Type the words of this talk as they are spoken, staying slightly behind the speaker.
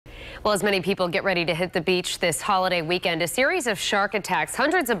Well, as many people get ready to hit the beach this holiday weekend, a series of shark attacks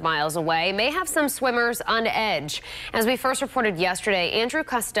hundreds of miles away may have some swimmers on edge. As we first reported yesterday, Andrew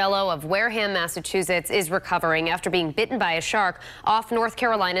Costello of Wareham, Massachusetts is recovering after being bitten by a shark off North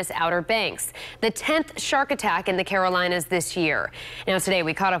Carolina's Outer Banks. The 10th shark attack in the Carolinas this year. Now today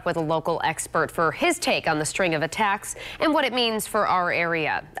we caught up with a local expert for his take on the string of attacks and what it means for our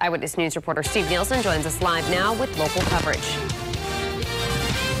area. Eyewitness News reporter Steve Nielsen joins us live now with local coverage.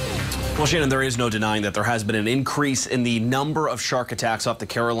 Well, Shannon, there is no denying that there has been an increase in the number of shark attacks off the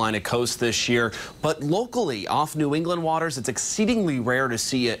Carolina coast this year. But locally, off New England waters, it's exceedingly rare to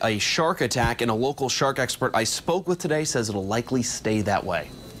see a shark attack. And a local shark expert I spoke with today says it'll likely stay that way.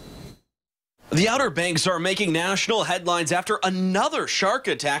 The Outer Banks are making national headlines after another shark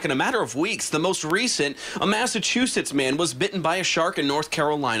attack in a matter of weeks. The most recent, a Massachusetts man was bitten by a shark in North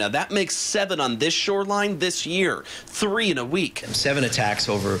Carolina. That makes 7 on this shoreline this year, 3 in a week. 7 attacks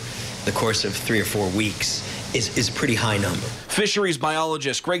over the course of 3 or 4 weeks is a pretty high number. Fisheries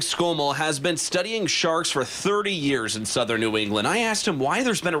biologist Greg Skomal has been studying sharks for 30 years in southern New England. I asked him why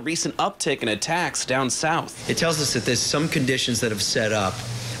there's been a recent uptick in attacks down south. It tells us that there's some conditions that have set up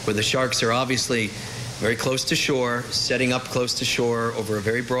where the sharks are obviously very close to shore, setting up close to shore over a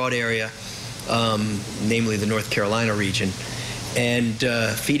very broad area, namely the North Carolina region, and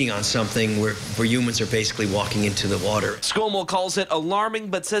feeding on something where humans are basically walking into the water. Skomal calls it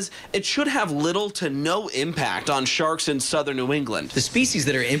alarming, but says it should have little to no impact on sharks in southern New England. The species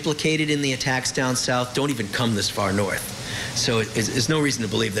that are implicated in the attacks down south don't even come this far north. So there's no reason to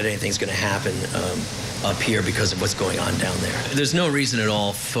believe that anything's going to happen up here because of what's going on down there. There's no reason at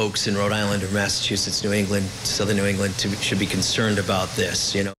all folks in Rhode Island or Massachusetts, New England, southern New England should be concerned about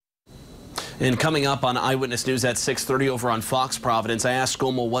this, you know. And coming up on Eyewitness News at 6:30 over on Fox Providence, I asked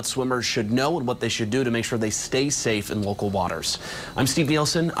Skomal what swimmers should know and what they should do to make sure they stay safe in local waters. I'm Steve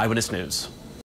Nielsen, Eyewitness News.